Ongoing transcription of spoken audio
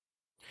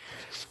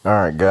All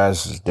right,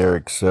 guys, this is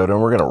Derek Soto,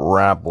 and we're going to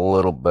rap a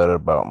little bit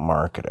about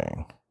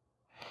marketing.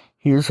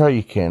 Here's how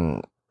you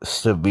can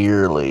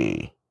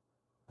severely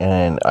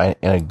and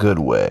in a good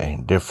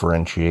way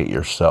differentiate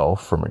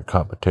yourself from your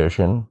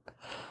competition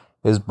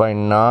is by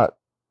not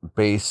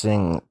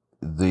basing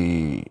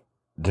the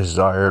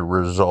desired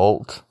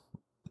result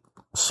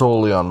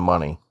solely on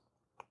money.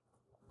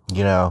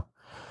 You know,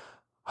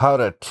 how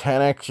to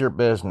 10x your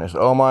business.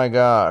 Oh my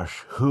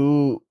gosh,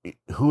 who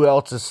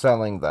else is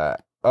selling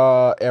that?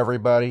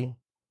 Everybody.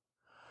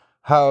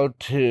 How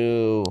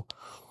to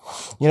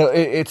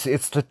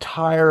it's the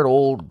tired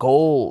old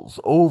goals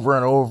over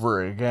and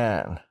over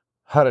again.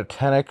 How to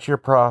 10x your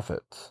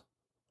profits.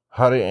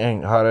 How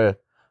to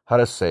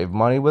save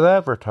money with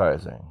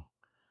advertising.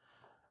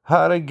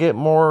 How to get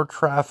more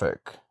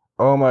traffic.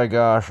 Oh my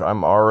gosh,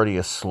 I'm already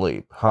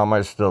asleep. How am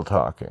I still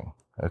talking?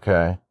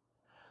 Okay.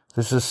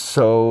 This is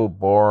so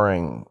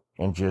boring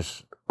and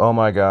just, oh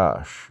my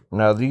gosh.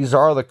 Now, these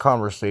are the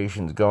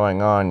conversations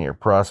going on in your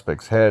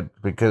prospect's head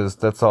because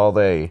that's all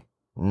they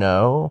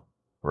know,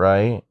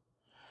 right?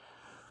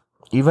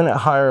 Even at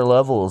higher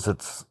levels,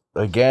 it's,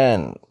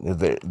 again,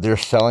 they're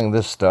selling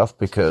this stuff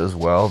because,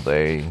 well,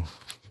 they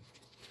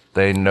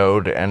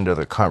know to enter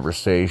the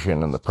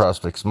conversation in the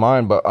prospect's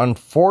mind. But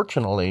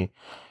unfortunately,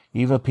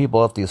 even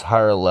people at these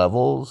higher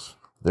levels,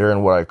 they're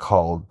in what I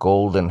call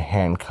golden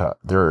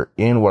handcuffs.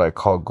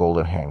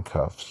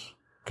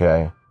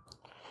 Okay.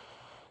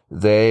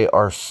 They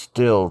are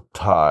still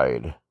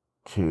tied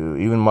to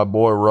even my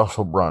boy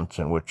Russell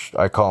Brunson, which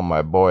I call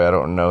my boy. I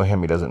don't know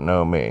him. He doesn't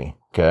know me.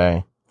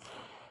 Okay.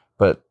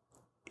 But,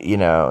 I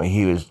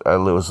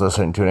was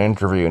listening to an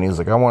interview and he was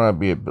like, I want to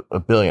be a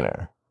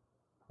billionaire.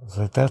 I was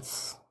like,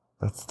 that's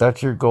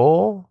your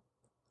goal?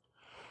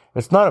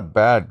 It's not a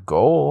bad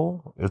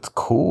goal. It's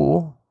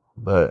cool,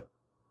 but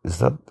is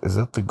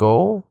that the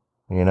goal?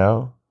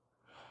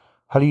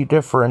 How do you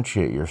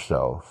differentiate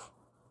yourself?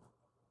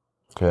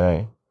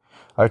 Okay.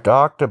 I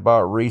talked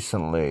about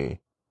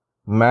recently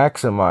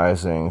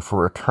maximizing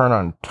for return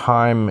on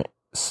time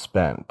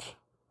spent.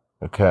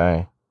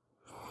 Okay.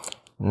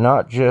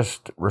 Not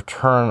just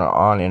return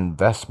on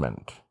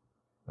investment.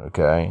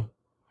 Okay.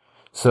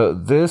 So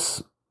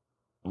this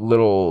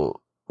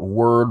little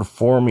word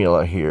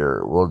formula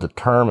here will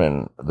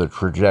determine the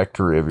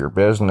trajectory of your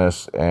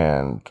business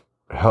and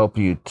help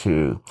you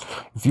to,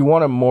 if you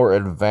want a more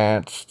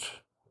advanced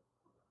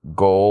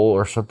goal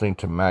or something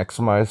to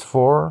maximize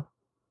for,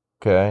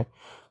 okay,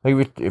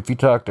 like if you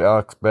talk to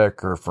Alex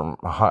Becker from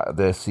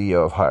the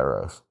CEO of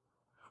Hyros,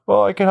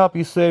 well, I can help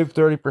you save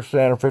 30%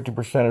 or 50%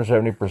 or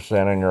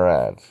 70% on your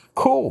ads.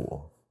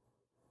 Cool.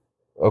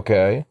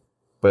 Okay.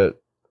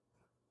 But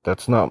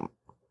that's not,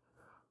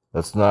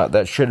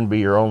 that shouldn't be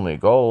your only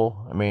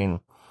goal. I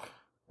mean,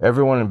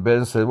 everyone in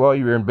business says, well,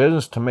 you're in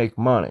business to make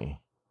money.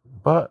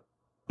 But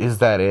is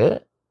that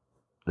it?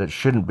 That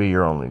shouldn't be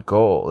your only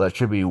goal. That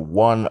should be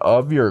one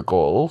of your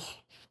goals.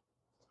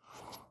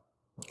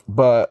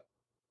 But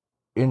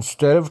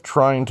instead of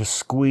trying to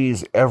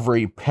squeeze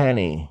every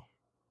penny,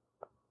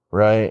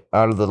 right,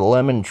 out of the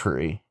lemon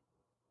tree,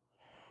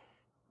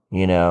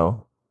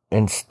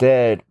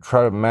 instead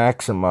try to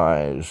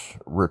maximize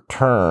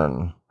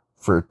return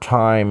for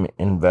time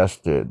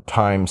invested,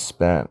 time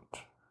spent,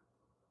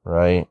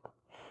 right?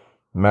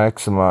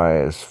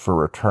 Maximize for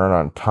return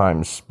on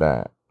time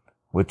spent,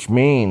 which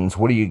means,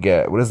 what do you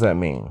get? What does that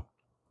mean?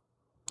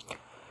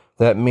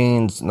 That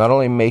means not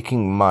only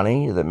making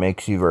money that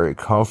makes you very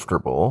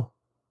comfortable,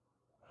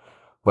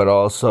 but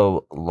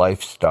also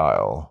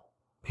lifestyle.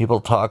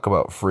 People talk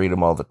about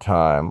freedom all the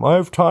time. I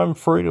have time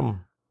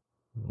freedom.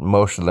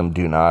 Most of them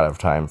do not have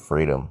time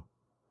freedom.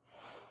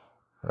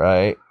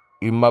 Right?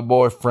 Even my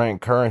boy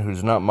Frank Curran,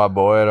 who's not my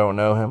boy, I don't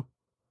know him.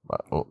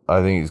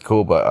 I think he's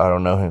cool, but I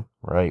don't know him,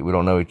 right? We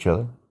don't know each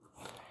other.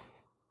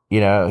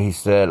 He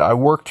said, I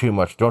work too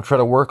much. Don't try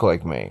to work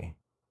like me.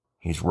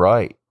 He's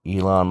right.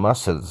 Elon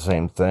Musk said the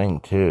same thing,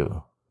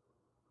 too.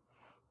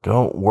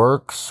 Don't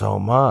work so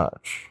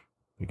much.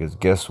 Because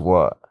guess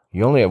what?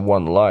 You only have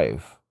one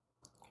life.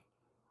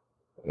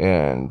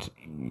 And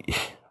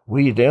what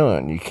are you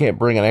doing? You can't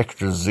bring an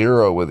extra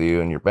zero with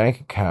you in your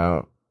bank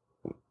account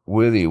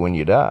with you when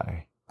you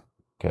die.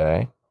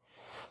 Okay?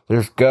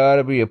 There's got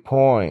to be a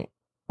point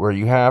where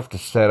you have to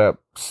set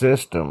up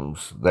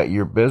systems that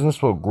your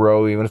business will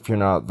grow even if you're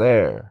not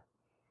there.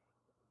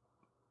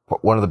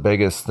 But one of the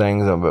biggest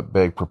things I'm a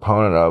big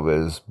proponent of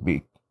is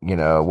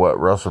what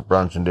Russell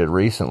Brunson did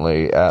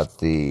recently at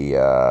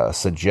the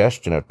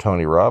suggestion of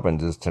Tony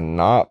Robbins is to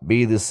not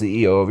be the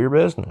CEO of your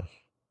business,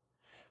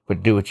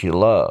 but do what you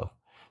love.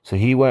 So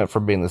he went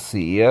from being the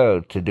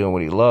CEO to doing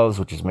what he loves,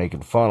 which is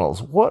making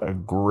funnels. What a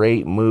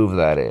great move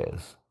that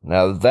is.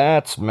 Now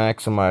that's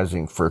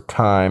maximizing for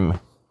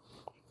time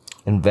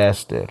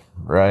invested,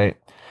 right?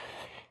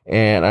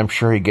 And I'm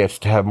sure he gets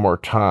to have more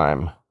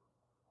time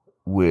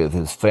with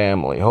his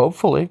family,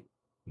 hopefully,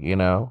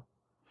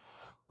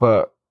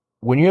 But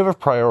when you have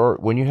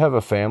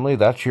a family,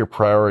 that's your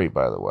priority,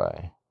 by the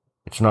way.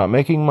 It's not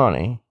making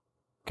money.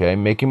 Okay,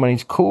 making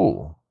money's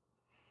cool.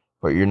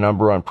 But your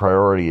number one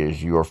priority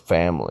is your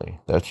family.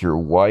 That's your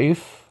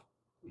wife,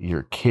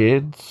 your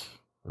kids,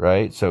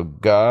 right? So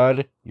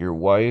God, your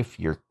wife,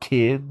 your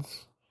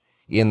kids,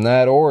 in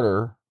that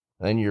order,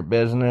 then your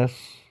business,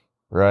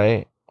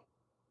 right?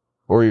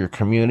 Or your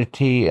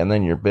community, and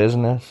then your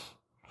business.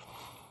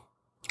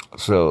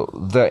 So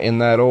that in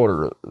that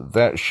order,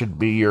 that should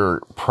be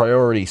your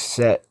priority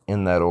set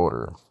in that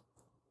order.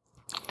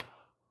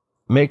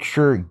 Make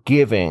sure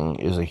giving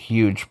is a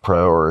huge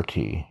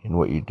priority in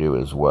what you do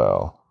as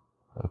well.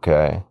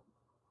 Okay?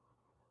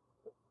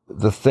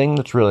 The thing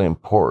that's really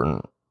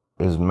important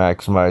is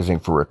maximizing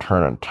for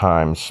return on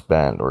time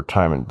spent or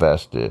time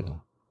invested.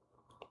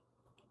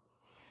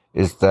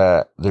 Is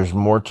that there's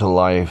more to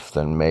life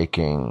than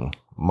making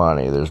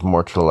money. There's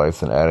more to life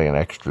than adding an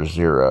extra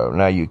zero.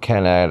 Now, you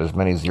can add as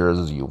many zeros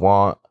as you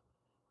want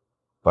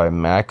by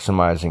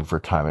maximizing for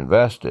time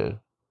invested,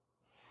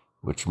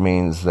 which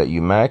means that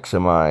you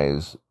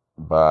maximize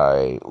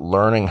by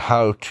learning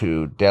how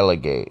to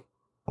delegate.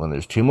 When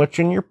there's too much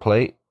on your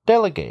plate,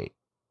 delegate.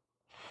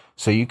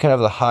 So you can have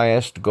the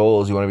highest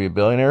goals. You want to be a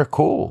billionaire?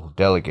 Cool.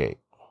 Delegate.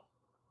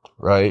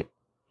 Right?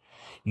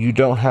 You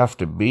don't have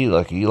to be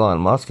like Elon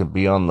Musk and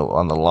be on the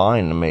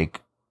line to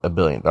make $1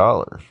 billion.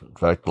 In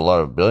fact, a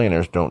lot of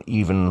billionaires don't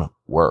even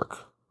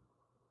work.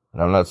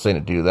 And I'm not saying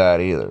to do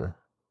that either.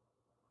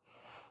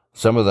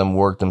 Some of them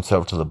work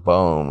themselves to the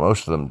bone.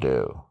 Most of them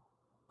do.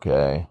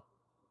 Okay?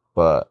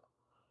 But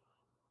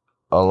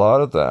a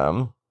lot of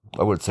them,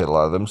 I would say a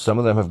lot of them, some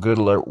of them have good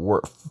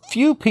work.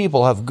 Few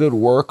people have good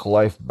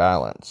work-life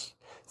balance.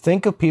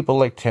 Think of people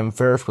like Tim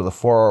Ferriss with a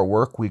 4-hour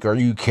work week. Are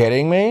you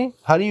kidding me?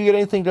 How do you get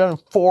anything done in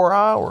 4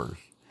 hours?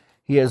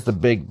 He has the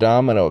big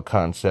domino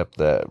concept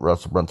that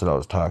Russell Brunson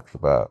always talks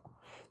about.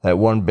 That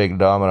one big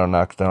domino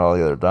knocks down all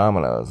the other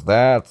dominoes.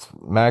 That's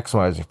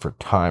maximizing for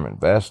time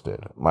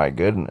invested. My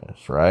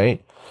goodness,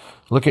 right?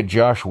 Look at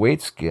Josh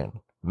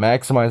Waitzkin.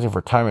 Maximizing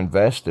for time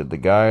invested. The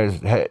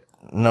guy's had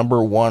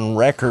 #1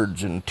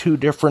 records in 2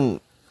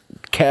 different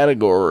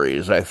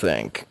categories, I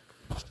think.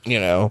 You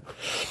know,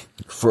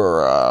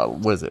 for,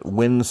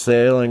 wind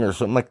sailing or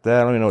something like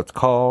that. I don't even know what it's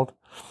called.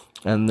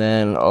 And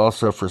then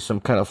also for some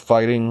kind of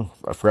fighting.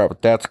 I forgot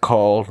what that's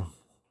called.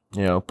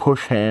 You know,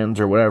 push hands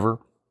or whatever.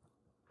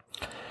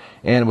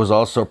 And was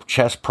also a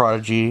chess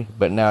prodigy.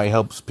 But now he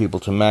helps people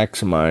to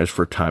maximize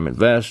for time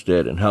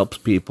invested and helps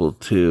people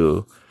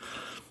to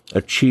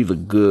achieve a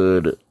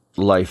good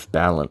life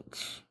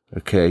balance.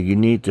 Okay, you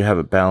need to have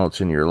a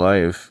balance in your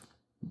life.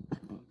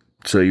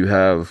 So you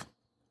have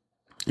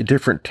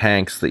different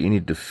tanks that you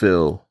need to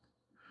fill.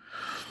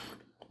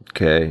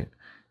 Okay.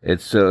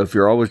 It's so if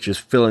you're always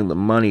just filling the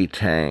money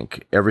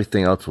tank,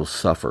 everything else will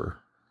suffer.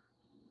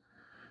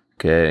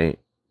 Okay.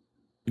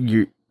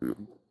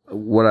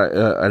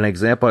 An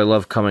example I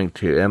love coming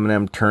to,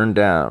 Eminem turned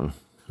down,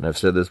 and I've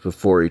said this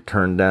before, he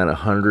turned down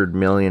 $100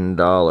 million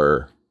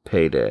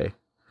payday.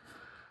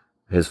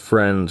 His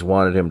friends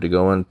wanted him to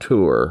go on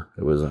tour.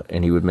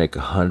 And he would make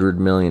 $100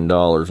 million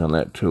on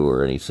that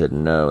tour. And he said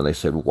no. And they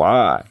said,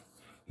 why?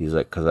 He's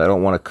like, because I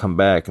don't want to come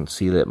back and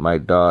see that my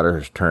daughter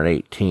has turned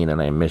 18 and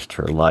I missed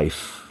her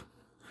life.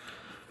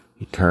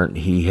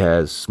 He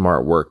has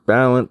smart work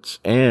balance.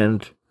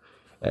 And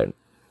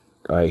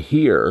I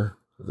hear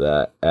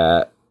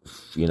that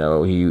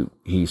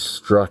he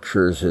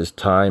structures his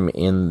time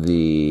in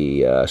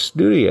the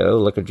studio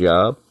like a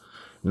job,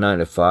 9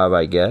 to 5,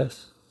 I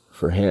guess,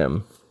 for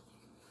him.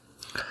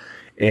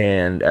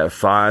 And at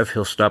 5,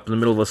 he'll stop in the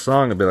middle of a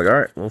song and be like,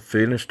 all right, we'll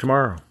finish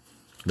tomorrow.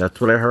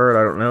 That's what I heard.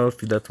 I don't know if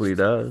that's what he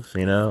does,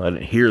 you know. I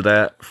didn't hear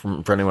that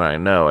from anyone I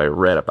know. I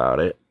read about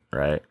it,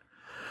 right?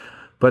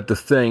 But the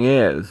thing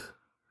is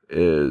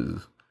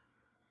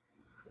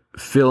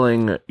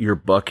filling your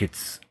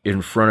buckets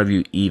in front of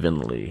you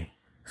evenly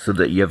so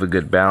that you have a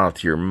good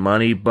balance. Your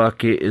money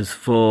bucket is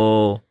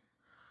full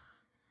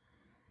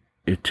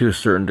to a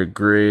certain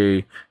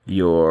degree.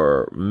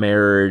 Your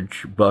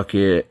marriage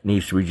bucket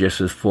needs to be just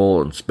as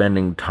full, and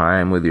spending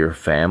time with your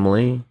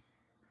family,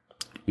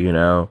 you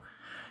know.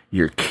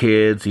 Your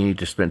kids, you need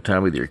to spend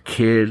time with your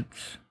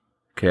kids.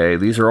 Okay,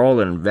 these are all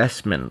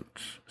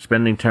investments.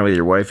 Spending time with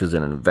your wife is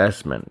an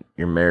investment.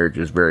 Your marriage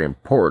is very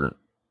important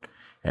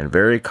and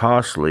very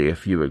costly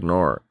if you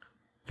ignore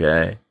it.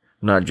 Okay,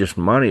 not just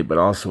money, but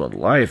also in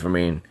life. I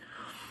mean,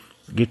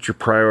 get your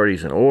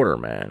priorities in order,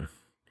 man.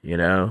 You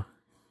know,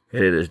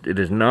 it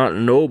is not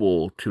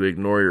noble to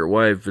ignore your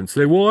wife and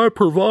say, "Well, I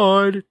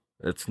provide."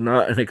 That's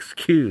not an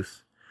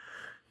excuse.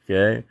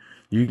 Okay.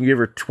 You can give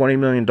her $20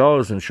 million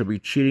and she'll be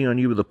cheating on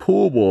you with a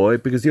pool boy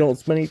because you don't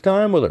spend any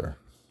time with her.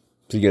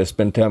 So you gotta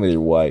spend time with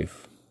your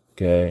wife,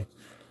 okay?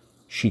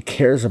 She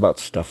cares about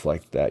stuff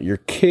like that. Your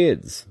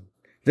kids,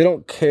 they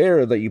don't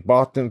care that you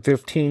bought them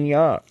 15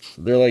 yachts.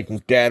 They're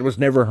like, Dad was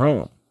never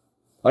home.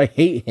 I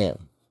hate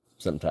him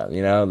sometimes,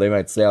 you know? They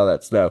might say all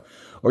that stuff.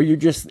 Or you're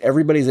just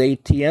everybody's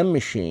ATM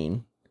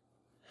machine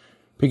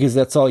because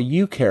that's all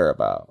you care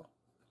about,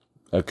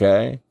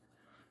 okay?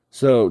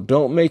 So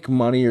don't make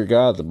money your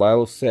God. The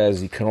Bible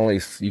says you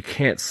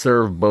can't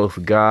serve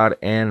both God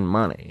and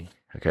money.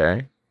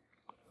 Okay?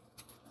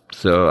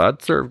 So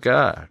I'd serve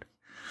God.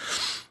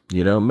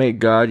 Make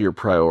God your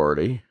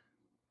priority,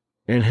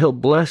 and he'll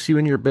bless you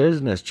in your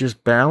business.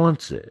 Just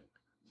balance it,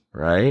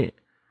 right?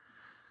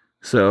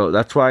 So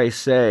that's why I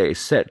say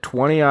set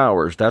 20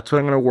 hours. That's what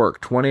I'm going to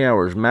work. 20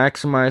 hours.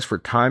 Maximize for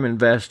time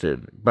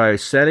invested. By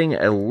setting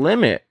a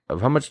limit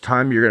of how much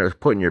time you're going to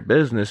put in your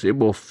business, it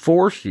will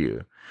force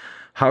you.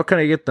 How can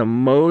I get the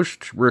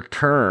most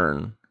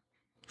return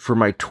for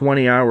my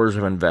 20 hours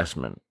of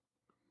investment?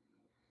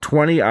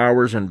 20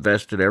 hours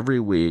invested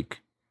every week.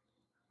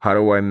 How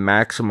do I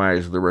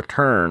maximize the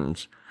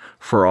returns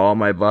for all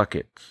my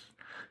buckets?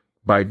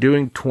 By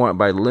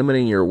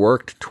limiting your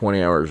work to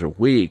 20 hours a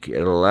week,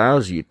 it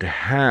allows you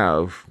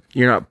to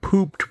you're not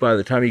pooped by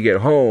the time you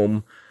get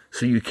home,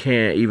 so you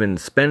can't even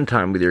spend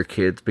time with your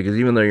kids, because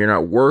even though you're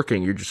not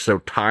working, you're just so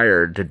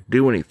tired to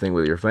do anything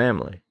with your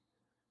family.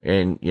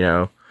 And,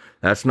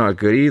 that's not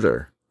good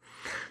either.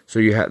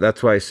 So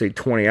that's why I say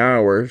 20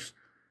 hours,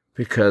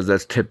 because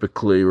that's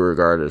typically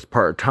regarded as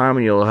part-time,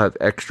 and you'll have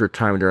extra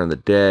time during the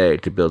day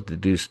to be able to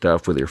do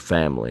stuff with your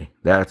family.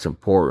 That's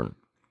important.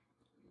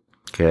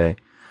 Okay?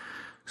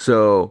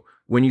 So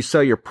when you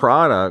sell your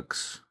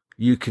products,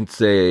 you can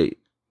say,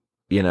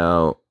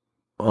 you're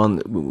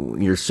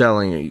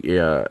selling,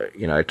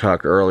 I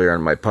talked earlier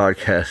on the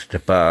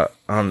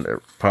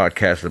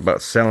podcast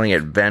about selling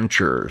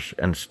adventures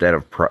instead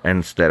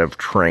of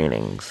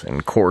trainings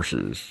and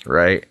courses,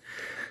 right?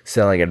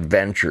 Selling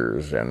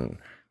adventures and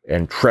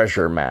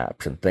treasure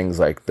maps and things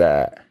like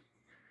that.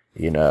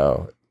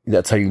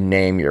 That's how you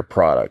name your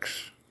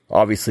products.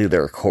 Obviously,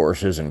 there are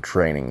courses and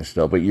trainings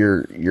still, but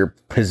you're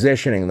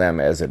positioning them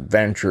as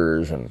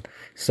adventures and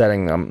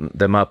setting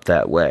them up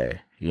that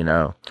way,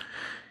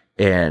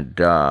 And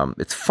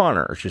it's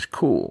funner. It's just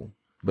cool.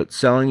 But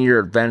selling your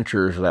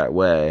adventures that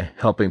way,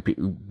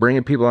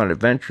 bringing people on an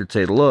adventure, to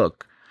say,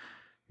 look,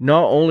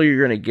 not only are you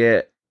going to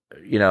get,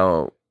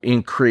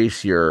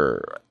 increase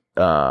your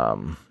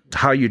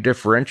how you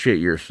differentiate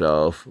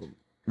yourself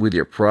with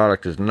your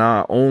product, is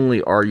not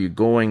only are you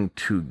going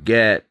to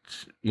get,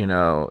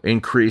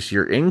 increase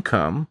your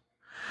income,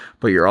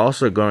 but you're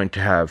also going to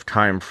have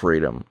time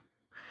freedom.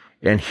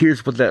 And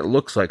here's what that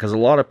looks like, because a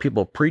lot of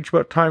people preach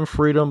about time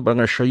freedom, but I'm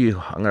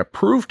going to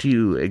prove to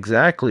you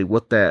exactly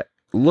what that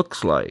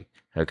looks like.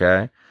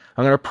 Okay.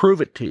 I'm going to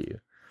prove it to you.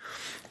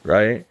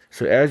 Right.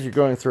 So as you're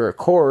going through a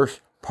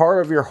course,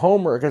 part of your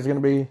homework is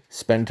going to be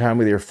spend time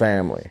with your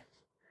family.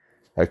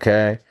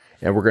 Okay.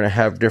 And we're going to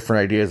have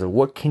different ideas of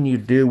what can you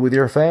do with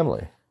your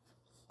family.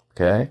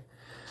 Okay.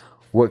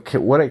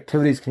 What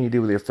activities can you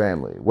do with your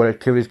family? What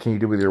activities can you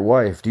do with your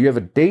wife? Do you have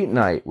a date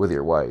night with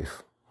your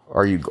wife?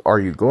 Are you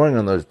going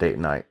on those date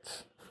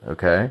nights?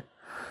 Okay.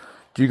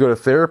 Do you go to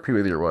therapy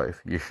with your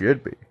wife? You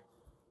should be.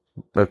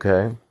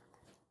 Okay.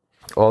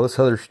 All this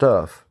other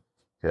stuff.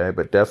 Okay.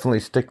 But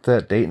definitely stick to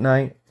that date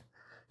night.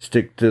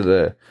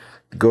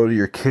 Go to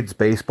your kids'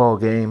 baseball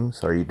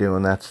games. Are you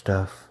doing that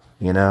stuff?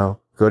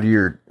 Go to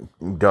your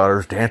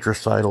daughter's dance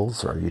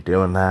recitals. Are you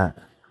doing that?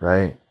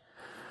 Right?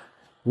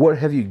 What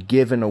have you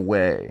given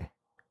away?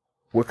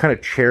 What kind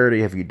of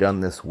charity have you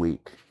done this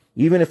week?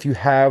 Even if you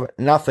have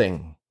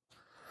nothing,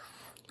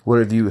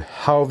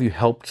 how have you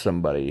helped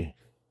somebody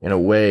in a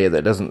way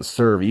that doesn't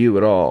serve you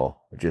at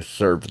all? It just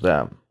serves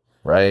them,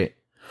 right?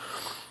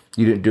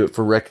 You didn't do it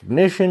for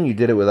recognition. You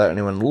did it without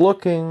anyone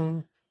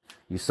looking.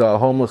 You saw a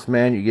homeless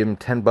man, you gave him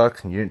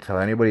 $10 and you didn't tell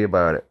anybody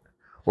about it.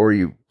 Or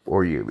you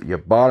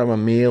bought him a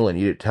meal and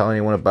you didn't tell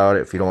anyone about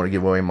it if you don't want to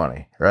give away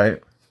money,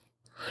 right?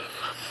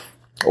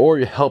 Or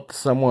you helped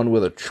someone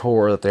with a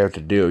chore that they have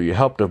to do. You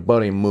helped a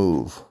buddy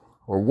move.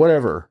 Or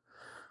whatever.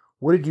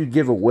 What did you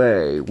give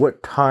away?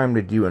 What time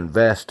did you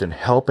invest in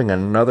helping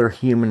another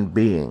human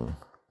being?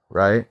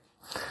 Right?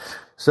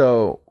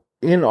 So,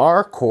 in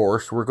our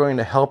course, we're going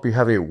to help you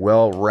have a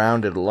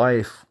well-rounded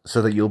life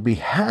so that you'll be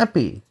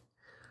happy.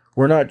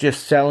 We're not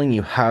just selling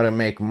you how to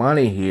make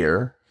money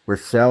here. We're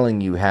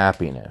selling you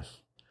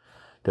happiness.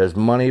 Does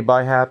money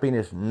buy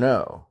happiness?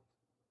 No.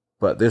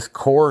 But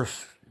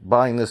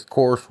buying this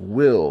course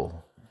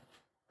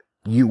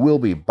you will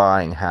be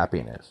buying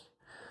happiness,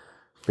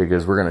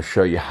 because we're going to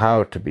show you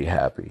how to be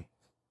happy.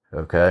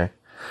 Okay?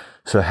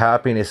 So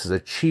happiness is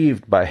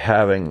achieved by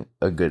having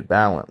a good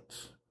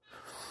balance.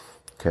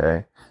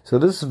 Okay? So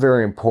this is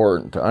very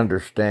important to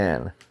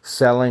understand.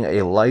 Selling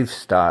a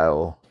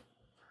lifestyle,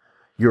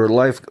 your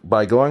life,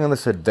 by going on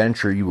this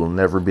adventure, you will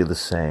never be the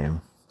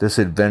same. This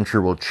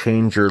adventure will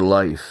change your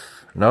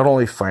life, not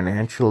only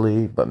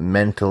financially, but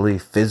mentally,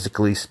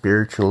 physically,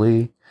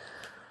 spiritually.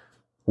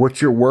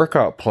 What's your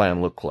workout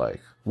plan look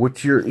like? What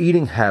do your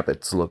eating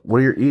habits look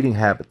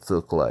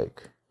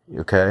like?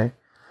 Okay?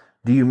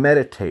 Do you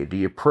meditate? Do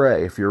you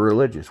pray if you're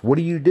religious? What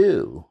do you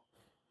do?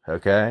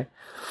 Okay?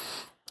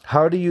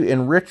 How do you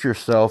enrich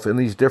yourself in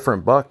these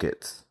different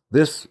buckets?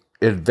 This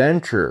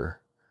adventure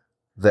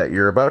that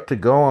you're about to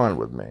go on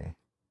with me,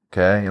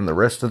 okay, and the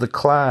rest of the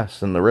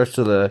class and the rest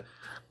of the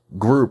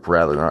group,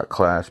 rather, not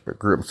class, but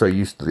group. I'm so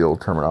used to the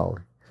old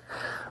terminology.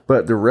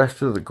 But the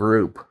rest of the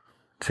group,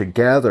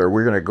 together,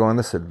 we're going to go on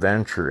this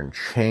adventure and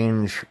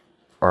change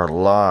our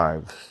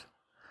lives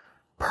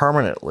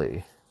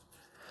permanently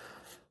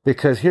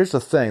Because here's the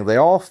thing, they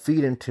all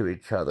feed into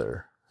each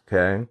other,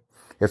 okay?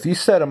 If you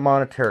set a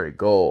monetary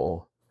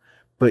goal,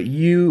 but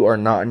you are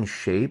not in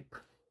shape,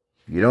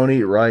 you don't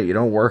eat right, you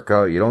don't work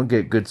out, you don't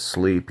get good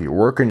sleep, you're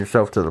working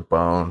yourself to the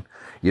bone,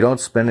 you don't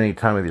spend any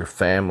time with your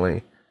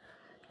family,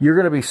 you're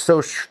going to be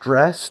so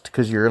stressed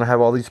because you're going to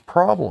have all these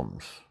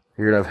problems.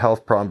 You're going to have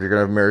health problems, you're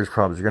going to have marriage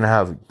problems, you're going to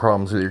have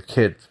problems with your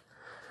kids.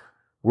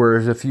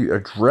 Whereas if you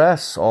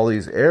address all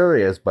these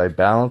areas by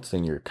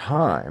balancing your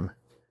time,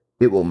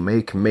 it will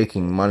make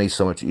making money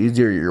so much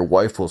easier. Your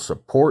wife will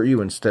support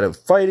you instead of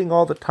fighting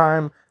all the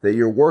time that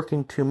you're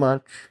working too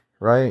much,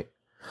 right?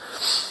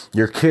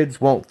 Your kids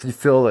won't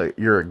feel that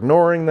you're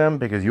ignoring them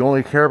because you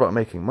only care about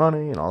making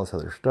money and all this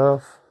other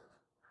stuff.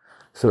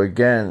 So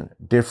again,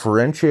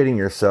 differentiating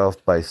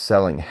yourself by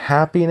selling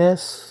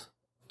happiness,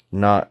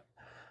 not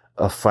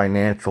a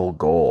financial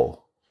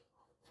goal,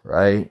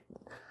 right?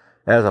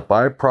 As a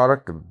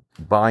byproduct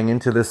of buying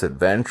into this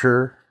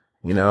adventure,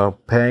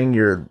 paying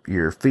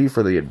your fee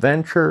for the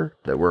adventure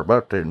that we're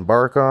about to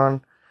embark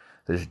on,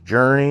 this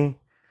journey,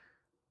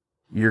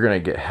 you're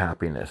going to get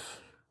happiness.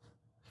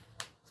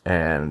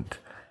 And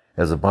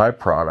as a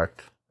byproduct,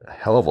 a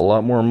hell of a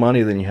lot more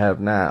money than you have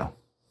now,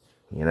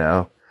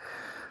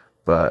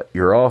 But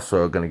you're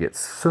also going to get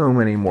so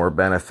many more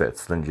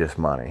benefits than just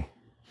money.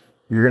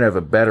 You're going to have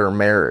a better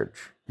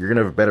marriage. You're going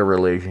to have a better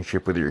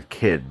relationship with your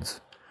kids.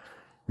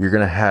 You're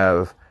going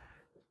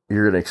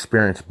to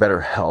experience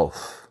better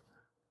health.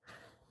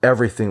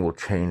 Everything will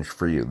change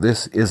for you.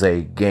 This is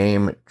a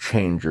game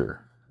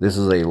changer. This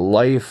is a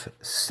life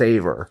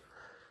saver.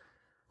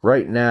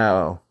 Right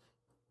now,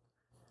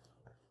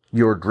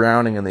 you're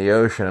drowning in the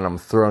ocean and I'm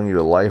throwing you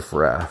a life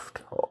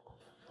raft.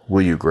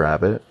 Will you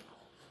grab it?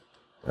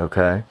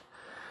 Okay?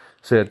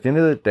 So at the end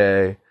of the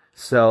day,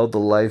 sell the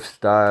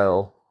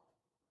lifestyle,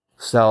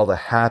 sell the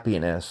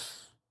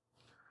happiness,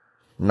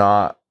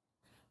 not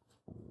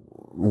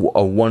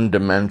a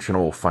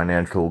one-dimensional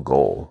financial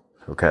goal,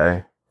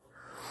 okay?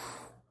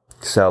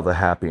 Sell the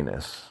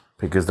happiness,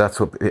 because that's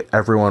what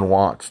everyone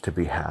wants, to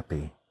be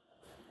happy.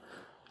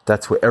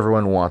 That's what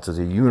everyone wants, is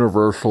a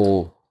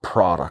universal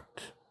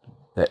product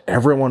that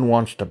everyone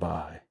wants to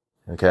buy,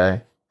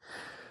 okay?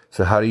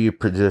 So how do you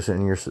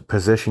position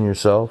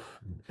yourself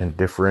and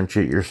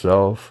differentiate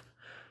yourself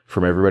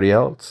from everybody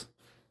else?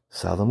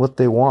 Sell them what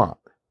they want.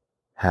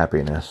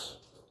 Happiness.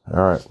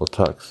 All right, we'll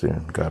talk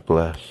soon. God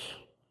bless.